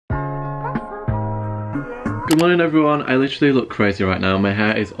Good morning everyone. I literally look crazy right now. My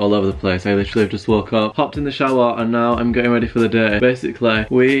hair is all over the place. I literally just woke up, hopped in the shower, and now I'm getting ready for the day. Basically,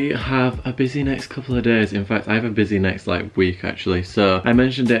 we have a busy next couple of days. In fact, I have a busy next like week actually. So I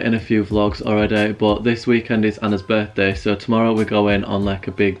mentioned it in a few vlogs already, but this weekend is Anna's birthday. So tomorrow we're going on like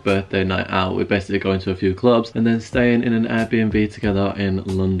a big birthday night out. We're basically going to a few clubs and then staying in an Airbnb together in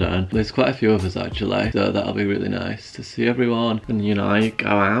London. There's quite a few of us actually, so that'll be really nice to see everyone. And you know, I go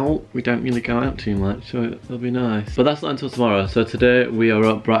out. We don't really go out too much, so it'll be nice. But that's not until tomorrow. So today we are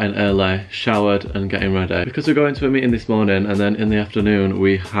up bright and early, showered and getting ready. Because we're going to a meeting this morning and then in the afternoon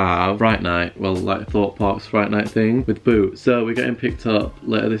we have Fright night. Well, like Thorpe Park's Fright night thing with Boots. So we're getting picked up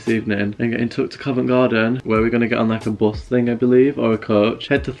later this evening and getting took to Covent Garden, where we're going to get on like a bus thing I believe, or a coach.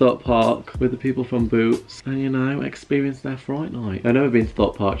 Head to Thorpe Park with the people from Boots and you know, experience their Fright night. I've never been to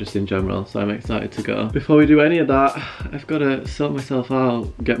Thorpe Park just in general, so I'm excited to go. Before we do any of that, I've got to sort myself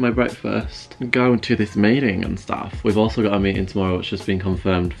out, get my breakfast and go to this meeting and stuff. We've also got a meeting tomorrow which has been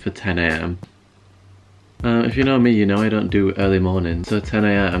confirmed for 10 AM. If you know me, you know I don't do early mornings, so 10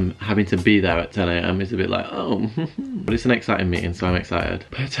 AM, having to be there at 10 AM is a bit like, oh. But it's an exciting meeting, so I'm excited.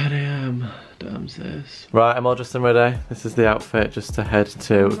 But 10 AM, damn sis. Right, I'm all dressed and ready. This is the outfit just to head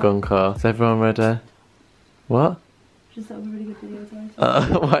to Gunco. Is everyone ready? What? Just that was a really good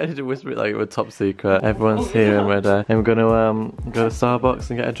video. Why did you whisper it like it was top secret? Everyone's here and ready. And we're gonna go to Starbucks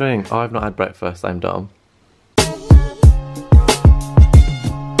and get a drink. Oh, I've not had breakfast, I'm dumb.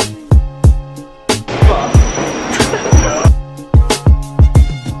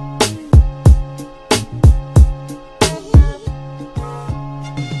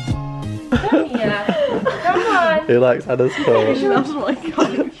 He likes Anna's phone. She loves my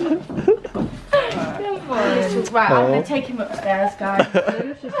God. Right, I'm going to take him upstairs, guys. Hi.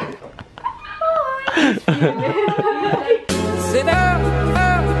 Sit down.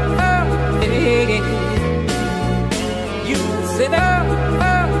 You sit down.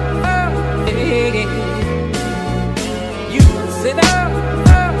 You sit down.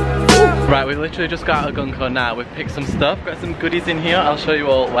 Right, we've literally just got out of Gunco now. We've picked some stuff, got some goodies in here. I'll show you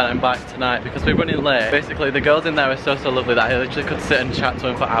all when I'm back tonight because we're running late. Basically, the girls in there are so lovely that I literally could sit and chat to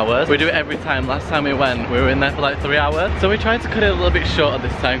them for hours. We do it every time. Last time we went, we were in there for like 3 hours. So we tried to cut it a little bit shorter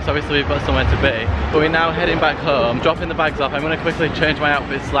this time, so obviously we've got somewhere to be. But we're now heading back home, dropping the bags off. I'm going to quickly change my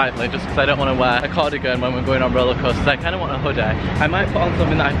outfit slightly just because I don't want to wear a cardigan when we're going on roller coasters. I kind of want a hoodie. I might put on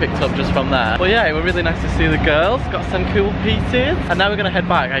something that I picked up just from there. But yeah, it was really nice to see the girls. Got some cool pieces. And now we're going to head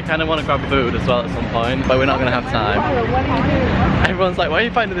back. I kind of want to grab food as well at some point, but we're not going to have time. Everyone's like, why are you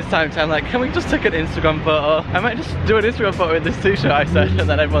finding this time? I'm like, can we just take an Instagram photo? I might just do an Instagram photo in this t-shirt, I said, and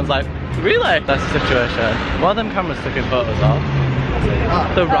then everyone's like, really? That's the situation. While them cameras taking photos of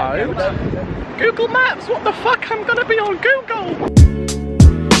the road. Google Maps, what the fuck? I'm gonna be on Google!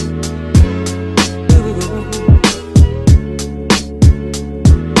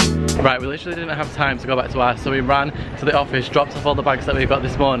 Right, we literally didn't have time to go back to ours, so we ran to the office, dropped off all the bags that we got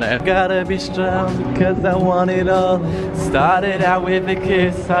this morning. Gotta be strong because I want it all. Started out with a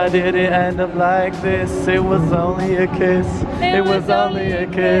kiss, I didn't end up like this. It was only a kiss, it was only a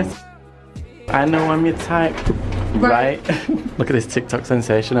kiss. I know I'm your type, right? Look at this TikTok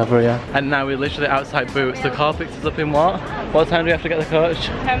sensation over here. And now we're literally outside Boots. The car picks us up in what? What time do we have to get the coach?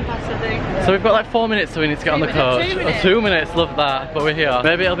 10 past, I think. So we've got like 4 minutes, so we need to get on the coach. 2 minutes. 2 minutes, love that. But we're here.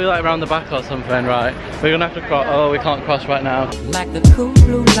 Maybe it'll be like around the back or something, right? We're gonna have to cross. Oh, we can't cross right now. Like the cool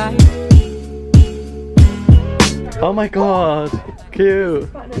blue light. Oh my god, cute.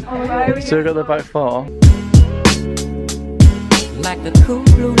 So we got the back 4. Like the cool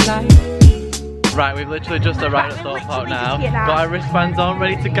blue light. Right, we've literally just arrived at Thorpe Park now. Got our wristbands on,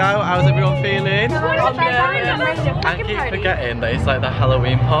 ready to go. How's everyone feeling? I keep forgetting that it's like the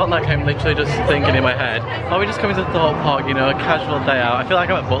Halloween part. Like I'm literally just thinking in my head, oh, we're just coming to Thorpe Park, you know, a casual day out. I feel like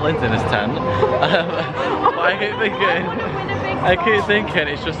I'm at Butlins in this tent. But I keep thinking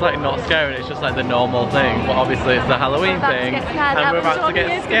it's just like not scary, it's just like the normal thing. But obviously it's the Halloween thing, and we're about to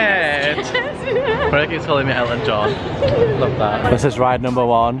get scared. Ray keeps calling me Elton John. Love that. This is ride number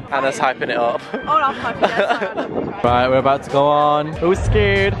 1. Anna's hyping it up. Oh, I'm hyping it. Right, we're about to go on. Who's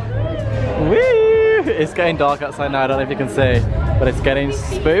scared? Woo! It's getting dark outside now, I don't know if you can see, but it's getting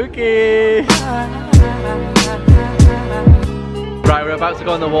spooky. Right, we're about to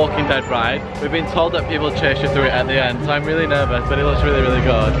go on the Walking Dead ride. We've been told that people chase you through it at the end, so I'm really nervous, but it looks really, really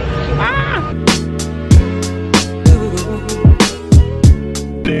good. Ah!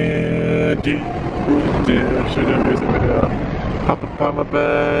 Should I do a music video? Hop up on my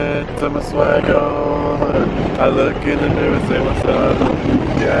bed, turn my swag on. I look in the mirror and say what's up,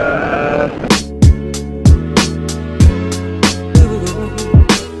 yeah.